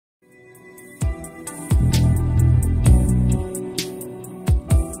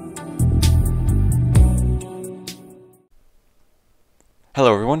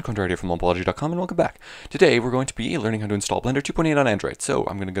Hello everyone, Conrad here from localhost.com and welcome back. Today we're going to be learning how to install Blender 2.8 on Android. So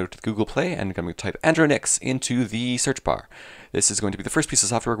I'm going to go to the Google Play and I'm going to type Andronix into the search bar. This is going to be the first piece of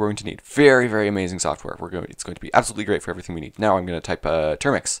software we're going to need. Very, very amazing software. It's going to be absolutely great for everything we need. Now I'm going to type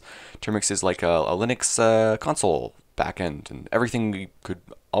Termux. Termux is like a Linux console backend and everything we could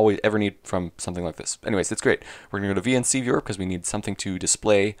always ever need from something like this. Anyways, it's great. We're going to go to VNC Viewer because we need something to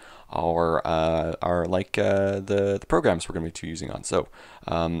display our the programs we're going to be using on. So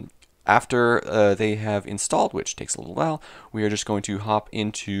after they have installed, which takes a little while, we are just going to hop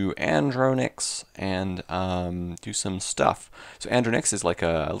into Andronix and do some stuff. So Andronix is like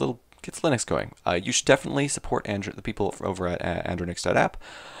a little gets Linux going. You should definitely support the people over at Andronix.app.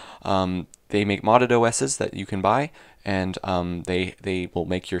 They make modded OSs that you can buy, and they will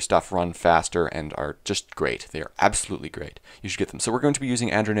make your stuff run faster and are just great. They are absolutely great. You should get them. So we're going to be using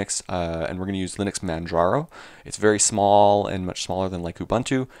Andronix, and we're going to use Linux Manjaro. It's very small and much smaller than like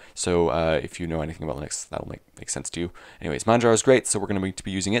Ubuntu, so if you know anything about Linux, that'll make sense to you. Anyways, Manjaro is great, so we're going to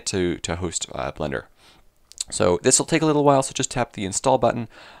be using it to host Blender. So this will take a little while, so just tap the install button,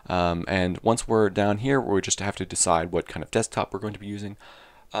 and once we're down here, we just have to decide what kind of desktop we're going to be using.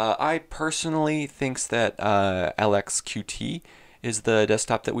 I personally think that LXQT is the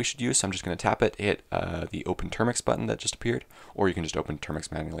desktop that we should use, so I'm just going to tap it, hit the Open Termux button that just appeared, or you can just open Termux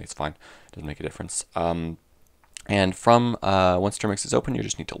manually, it's fine, doesn't make a difference. And from once Termux is open, you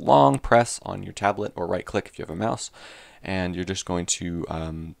just need to long press on your tablet or right click if you have a mouse, and you're just going to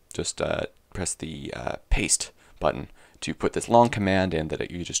press the paste button to put this long command in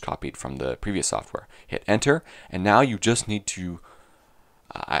that you just copied from the previous software. Hit enter, and now you just need to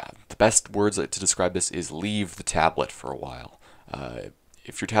the best words to describe this is leave the tablet for a while.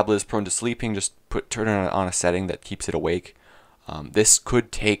 If your tablet is prone to sleeping, just turn it on a setting that keeps it awake. This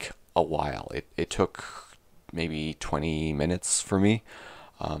could take a while. It took maybe 20 minutes for me.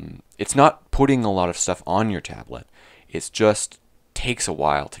 It's not putting a lot of stuff on your tablet. It just takes a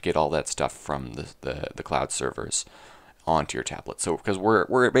while to get all that stuff from the cloud servers onto your tablet. So because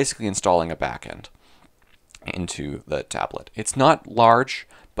we're basically installing a backend into the tablet. It's not large,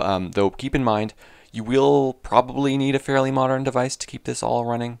 though keep in mind you will probably need a fairly modern device to keep this all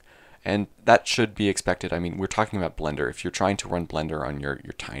running, and that should be expected. I mean, we're talking about Blender. If you're trying to run Blender on your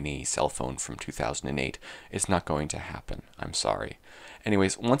tiny cell phone from 2008, it's not going to happen. I'm sorry.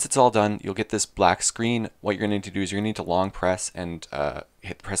 Anyways, once it's all done, you'll get this black screen. What you're going to need to do is you're going to need to long press and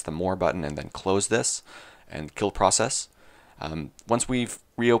press the More button and then close this and kill process. Once we've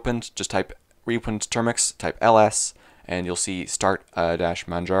reopened, just reopened Termux, type ls, and you'll see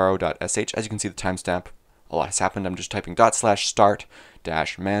start-manjaro.sh. As you can see, the timestamp, a lot has happened. I'm just typing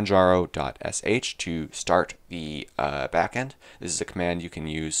 /start-manjaro.sh to start the backend. This is a command you can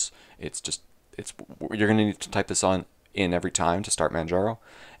use. You're going to need to type this in every time to start Manjaro,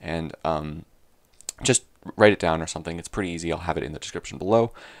 and just write it down or something. It's pretty easy. I'll have it in the description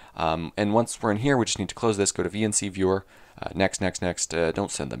below. And once we're in here, we just need to close this, go to VNC Viewer, next.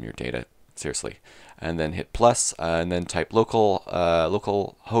 Don't send them your data. Seriously, and then hit plus, and then type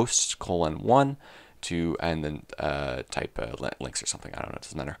localhost :1 and then type links or something. I don't know, it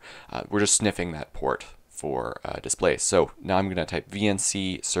doesn't matter. We're just sniffing that port for display. So now I'm going to type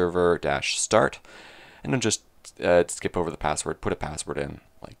VNC server-start, and then just skip over the password, put a password in.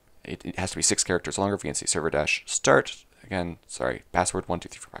 Like it has to be 6 characters longer. VNC server-start. Again, sorry, password 1 2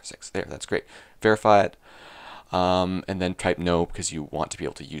 3 4 5 6. There, that's great. Verify it. And then type no because you want to be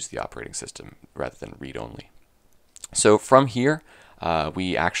able to use the operating system rather than read only. So from here,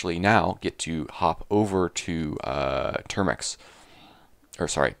 we actually now get to hop over to Termux,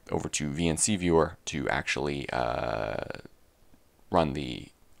 over to VNC Viewer to actually run the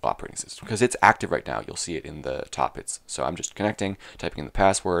operating system because it's active right now. You'll see it in the top. So I'm just connecting, typing in the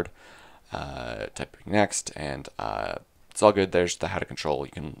password, typing next, and it's all good. There's the how to control.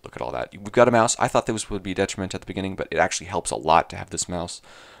 You can look at all that. We've got a mouse. I thought this would be a detriment at the beginning, but it actually helps a lot to have this mouse.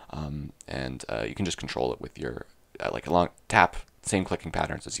 And you can just control it with your like a long tap, same clicking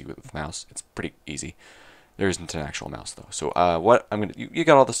patterns as you would with mouse. It's pretty easy. There isn't an actual mouse though. So you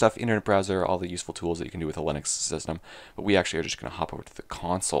got all the stuff, internet browser, all the useful tools that you can do with a Linux system. But we actually are just going to hop over to the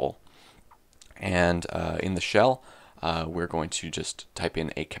console, and in the shell, we're going to just type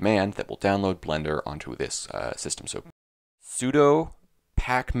in a command that will download Blender onto this system. So sudo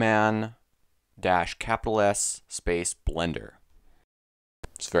pacman -S space Blender.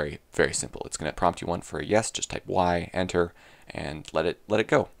 It's very, very simple. It's going to prompt you one for a yes. Just type Y, enter, and let it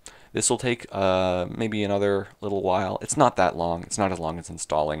go. This will take maybe another little while. It's not that long. It's not as long as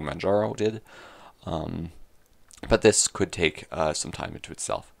installing Manjaro did, but this could take some time into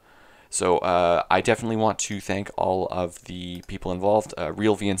itself. So I definitely want to thank all of the people involved.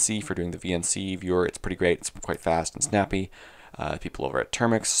 Real VNC for doing the VNC Viewer. It's pretty great. It's quite fast and snappy. People over at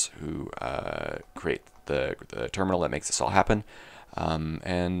Termux who create the terminal that makes this all happen,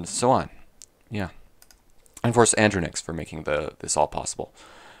 and so on. Yeah. And of course, Andronix for making this all possible.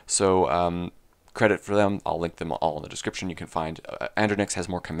 So credit for them. I'll link them all in the description. You can find Andronix has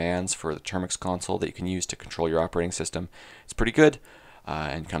more commands for the Termux console that you can use to control your operating system. It's pretty good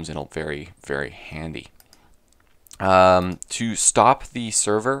and comes in very, very handy. To stop the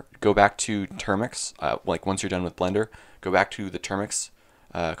server, go back to Termux. Like once you're done with Blender, go back to the Termux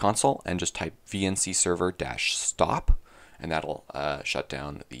console and just type VNC server-stop. And that'll shut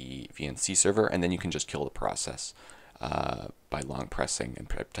down the VNC server, and then you can just kill the process by long pressing and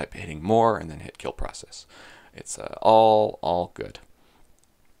type hitting more, and then hit kill process. It's all good.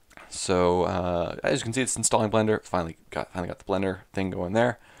 So as you can see, it's installing Blender. Finally got the Blender thing going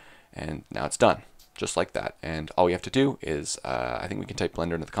there, and now it's done, just like that. And all we have to do is I think we can type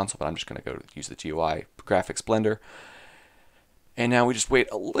Blender into the console, but I'm just going to go use the GUI graphics Blender. And now we just wait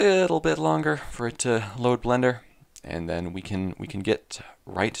a little bit longer for it to load Blender. And then we can get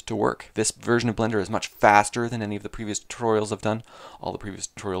right to work. This version of Blender is much faster than any of the previous tutorials I've done. All the previous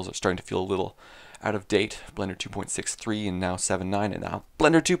tutorials are starting to feel a little out of date. Blender 2.63 and now 7.9 and now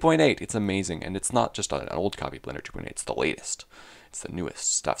Blender 2.8. It's amazing, and it's not just an old copy of Blender 2.8. It's the latest. It's the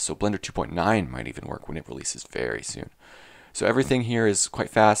newest stuff. So Blender 2.9 might even work when it releases very soon. So everything here is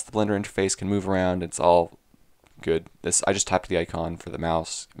quite fast. The Blender interface can move around. It's all good. I just tapped the icon for the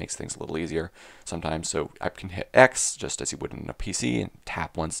mouse. It makes things a little easier sometimes. So I can hit X just as you would in a PC and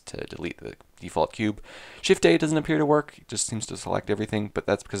tap once to delete the default cube. Shift A doesn't appear to work. It just seems to select everything, but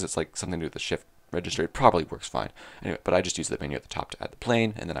that's because it's like something to do with the shift register. It probably works fine. Anyway, but I just used the menu at the top to add the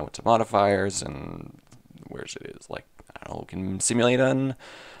plane, and then I went to modifiers, and where's it is, like, I don't know, can simulate an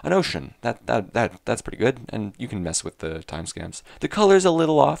ocean. That's pretty good, and you can mess with the timestamps. The color's a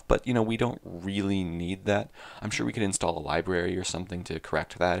little off, but you know, we don't really need that. I'm sure we could install a library or something to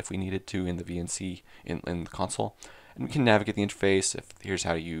correct that if we needed to in the VNC in the console. And we can navigate the interface. Here's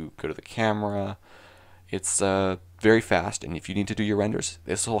how you go to the camera. It's very fast, and if you need to do your renders,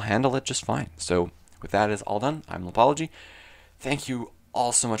 this will handle it just fine. So with that is all done, I'm Lopology. Thank you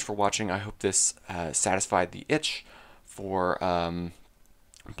all so much for watching. I hope this satisfied the itch for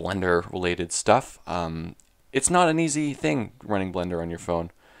Blender related stuff. It's not an easy thing running Blender on your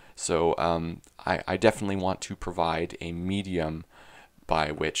phone, so I definitely want to provide a medium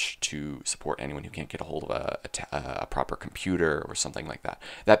by which to support anyone who can't get a hold of a proper computer or something like that.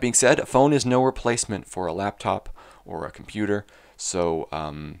 That being said, a phone is no replacement for a laptop or a computer, so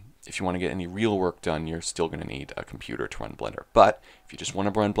if you want to get any real work done, you're still going to need a computer to run Blender. But if you just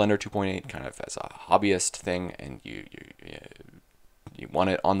want to run Blender 2.8 kind of as a hobbyist thing, and you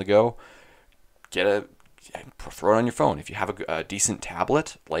want it on the go, throw it on your phone. If you have a decent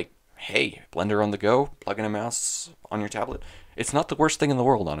tablet, like, hey, Blender on the go, plug in a mouse on your tablet. It's not the worst thing in the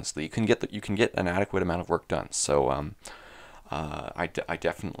world, honestly. You can get an adequate amount of work done. So I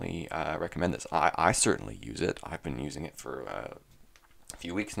definitely recommend this. I certainly use it. I've been using it for a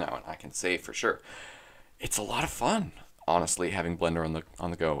few weeks now, and I can say for sure it's a lot of fun, honestly, having Blender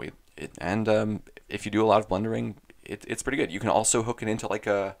on the go. And if you do a lot of blendering, it's pretty good. You can also hook it into like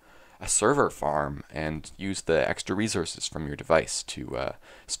a server farm and use the extra resources from your device to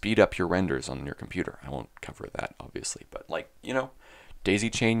speed up your renders on your computer. I won't cover that, obviously, but, like, you know, daisy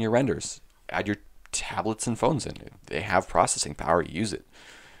chain your renders. Add your tablets and phones in. They have processing power. Use it.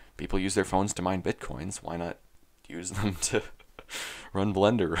 People use their phones to mine bitcoins. Why not use them to run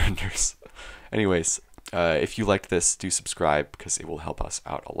Blender renders? Anyways, if you liked this, do subscribe, because it will help us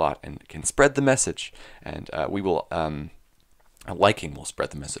out a lot and can spread the message. And we will... liking will spread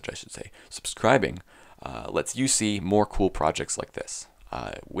the message, I should say. Subscribing lets you see more cool projects like this.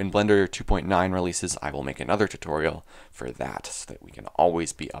 When Blender 2.9 releases, I will make another tutorial for that so that we can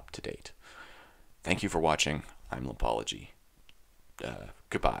always be up to date. Thank you for watching. I'm Lopology.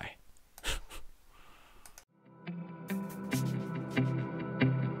 Goodbye.